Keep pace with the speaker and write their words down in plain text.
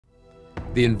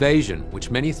The invasion, which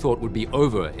many thought would be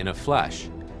over in a flash,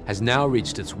 has now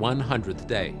reached its 100th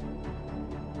day.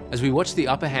 As we watch the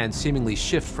upper hand seemingly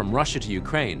shift from Russia to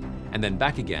Ukraine and then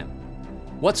back again,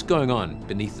 what's going on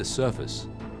beneath the surface?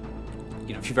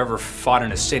 You know, if you've ever fought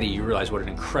in a city, you realize what an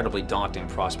incredibly daunting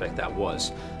prospect that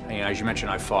was. And, as you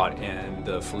mentioned, I fought in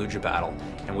the Fallujah battle,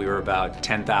 and we were about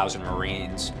 10,000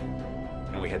 Marines,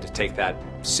 and we had to take that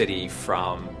city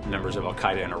from members of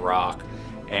Al-Qaeda in Iraq.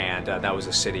 And that was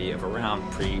a city of around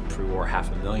pre-war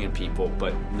 500,000 people,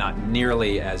 but not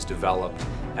nearly as developed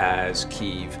as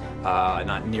Kyiv,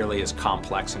 not nearly as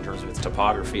complex in terms of its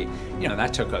topography. You know,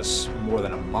 that took us more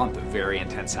than a month of very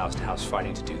intense house-to-house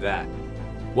fighting to do that.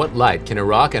 What light can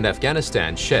Iraq and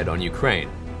Afghanistan shed on Ukraine?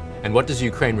 And what does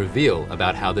Ukraine reveal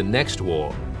about how the next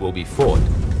war will be fought?